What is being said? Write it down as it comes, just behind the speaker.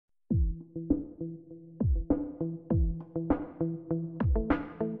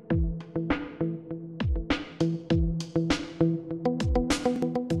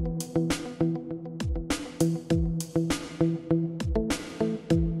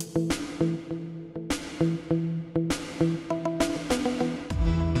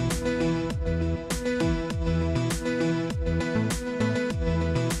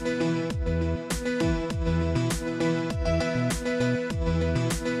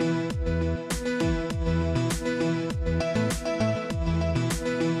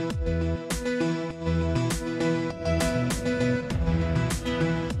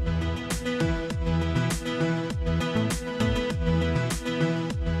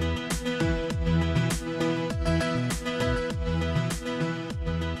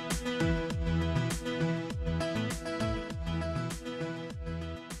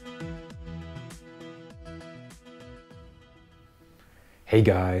Hey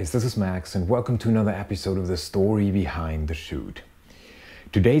guys, this is Max and welcome to another episode of the story behind the shoot.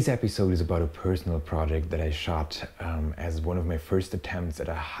 Today's episode is about a personal project that I shot as one of my first attempts at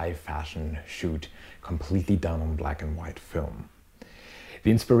a high fashion shoot, completely done on black and white film.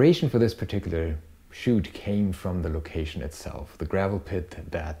 The inspiration for this particular shoot came from the location itself, the gravel pit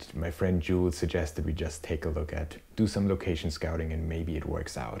that my friend Jules suggested we just take a look at, do some location scouting and maybe it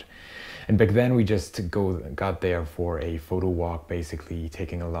works out. And back then we just got there for a photo walk, basically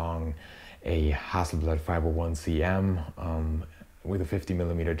taking along a Hasselblad 501cm with a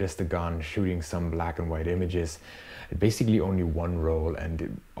 50mm, just a gun, shooting some black and white images, basically only one roll.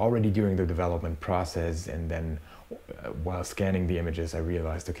 And already during the development process and then while scanning the images, I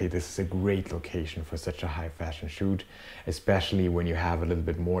realized, okay, this is a great location for such a high fashion shoot, especially when you have a little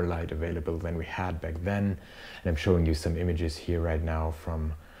bit more light available than we had back then. And I'm showing you some images here right now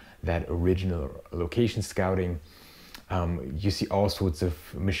from that original location scouting. You see all sorts of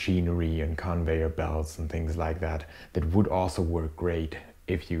machinery and conveyor belts and things like that that would also work great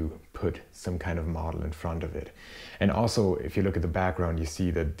if you put some kind of model in front of it. And also, if you look at the background, you see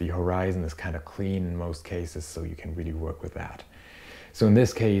that the horizon is kind of clean in most cases, so you can really work with that. So in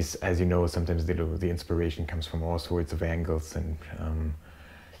this case, as you know, sometimes the inspiration comes from all sorts of angles, and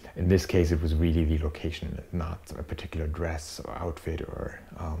in this case it was really the location, not a particular dress or outfit or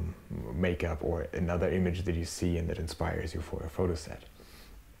makeup or another image that you see and that inspires you for a photo set.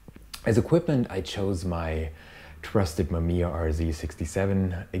 As equipment, I chose my trusted Mamiya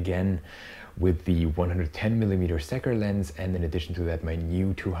RZ67 again with the 110mm Sekor lens, and in addition to that my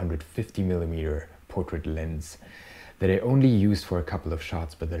new 250mm portrait lens that I only used for a couple of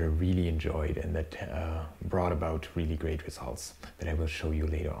shots but that I really enjoyed and that brought about really great results that I will show you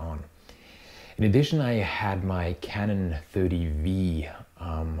later on. In addition, I had my Canon 30V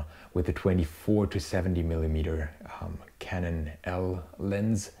with the 24 to 70mm Canon L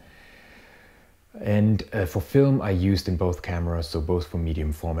lens. And for film I used in both cameras, so both for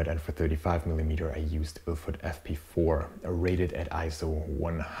medium format and for 35mm I used Ilford FP4, rated at ISO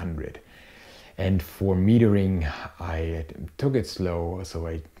 100. And for metering I took it slow, so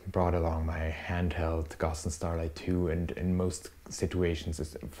I brought along my handheld Gauss Starlight 2, and in most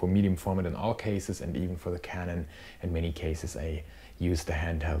situations for medium format in all cases, and even for the Canon in many cases, I used the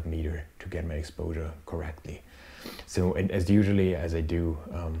handheld meter to get my exposure correctly. So, and as usually as I do,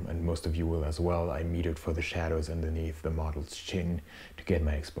 and most of you will as well, I metered for the shadows underneath the model's chin to get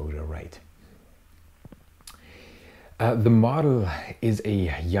my exposure right. The model is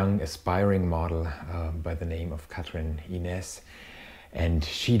a young aspiring model by the name of Catherine Ines, and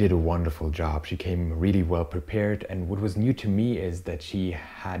she did a wonderful job. She came really well prepared, and what was new to me is that she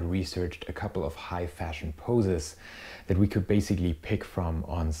had researched a couple of high fashion poses that we could basically pick from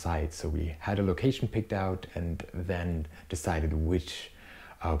on site. So we had a location picked out and then decided which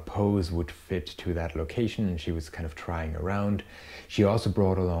pose would fit to that location, and she was kind of trying around. She also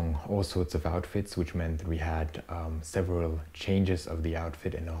brought along all sorts of outfits, which meant that we had several changes of the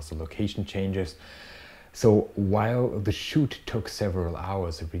outfit and also location changes. So while the shoot took several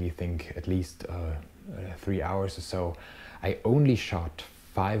hours, I really think at least 3 hours or so, I only shot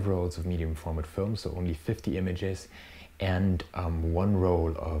 5 rolls of medium format film, so only 50 images, and 1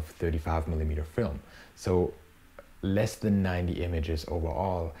 roll of 35mm film. So less than 90 images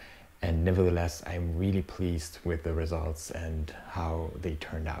overall, and nevertheless I'm really pleased with the results and how they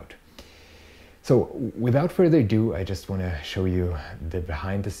turned out. So without further ado, I just want to show you the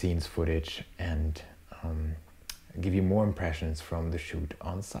behind the scenes footage and give you more impressions from the shoot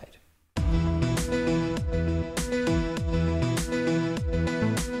on site.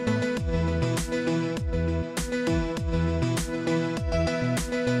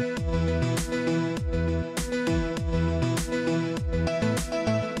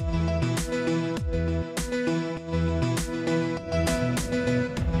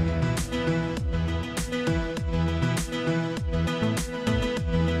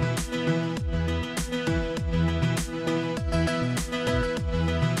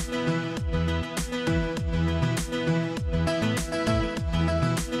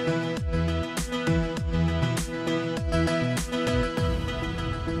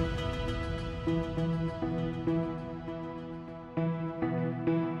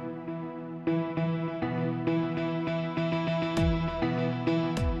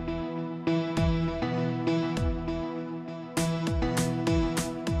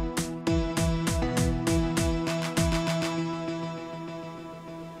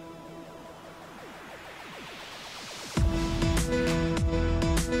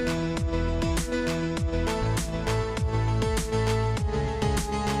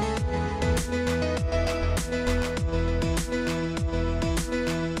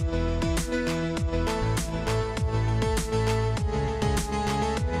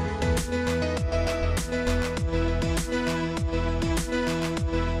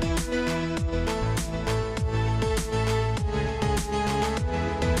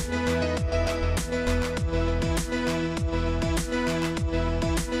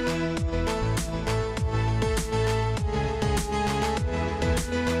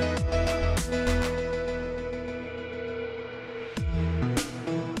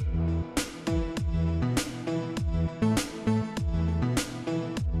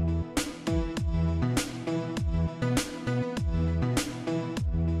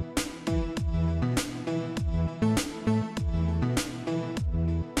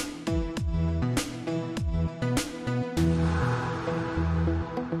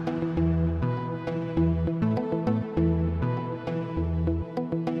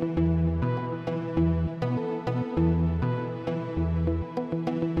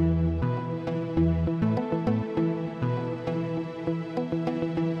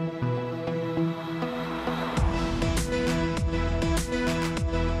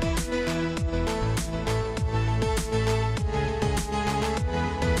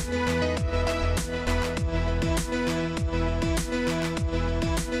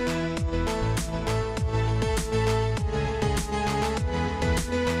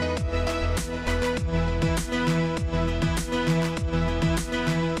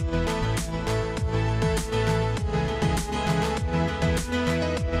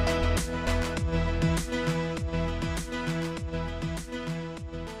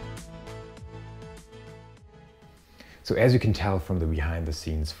 So as you can tell from the behind the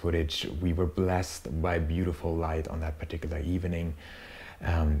scenes footage, we were blessed by beautiful light on that particular evening.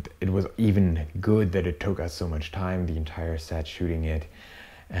 And it was even good that it took us so much time, the entire set shooting it.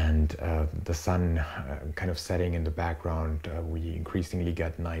 And the sun kind of setting in the background, we increasingly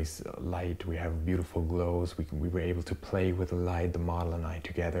got nice light. We have beautiful glows. We were able to play with the light, the model and I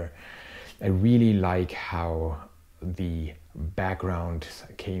together. I really like how the background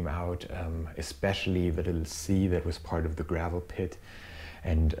came out, especially the little sea that was part of the gravel pit,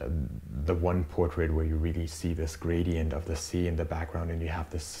 and the one portrait where you really see this gradient of the sea in the background, and you have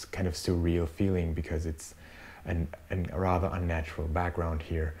this kind of surreal feeling because it's a rather unnatural background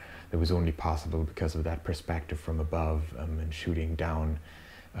here that was only possible because of that perspective from above and shooting down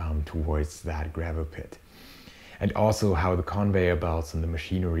towards that gravel pit. And also how the conveyor belts and the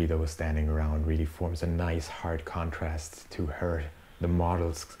machinery that was standing around really forms a nice hard contrast to the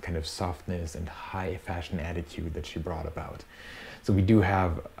model's kind of softness and high fashion attitude that she brought about. So we do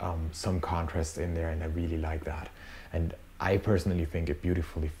have some contrast in there, and I really like that. And I personally think it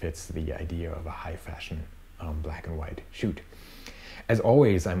beautifully fits the idea of a high fashion black and white shoot. As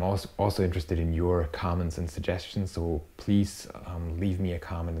always, I'm also interested in your comments and suggestions, so please leave me a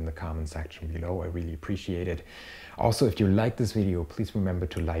comment in the comment section below. I really appreciate it. Also, if you like this video, please remember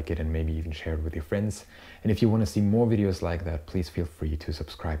to like it and maybe even share it with your friends. And if you want to see more videos like that, please feel free to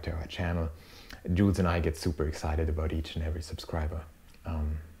subscribe to our channel. Jules and I get super excited about each and every subscriber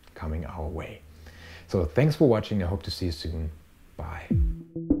coming our way. So thanks for watching. I hope to see you soon. Bye.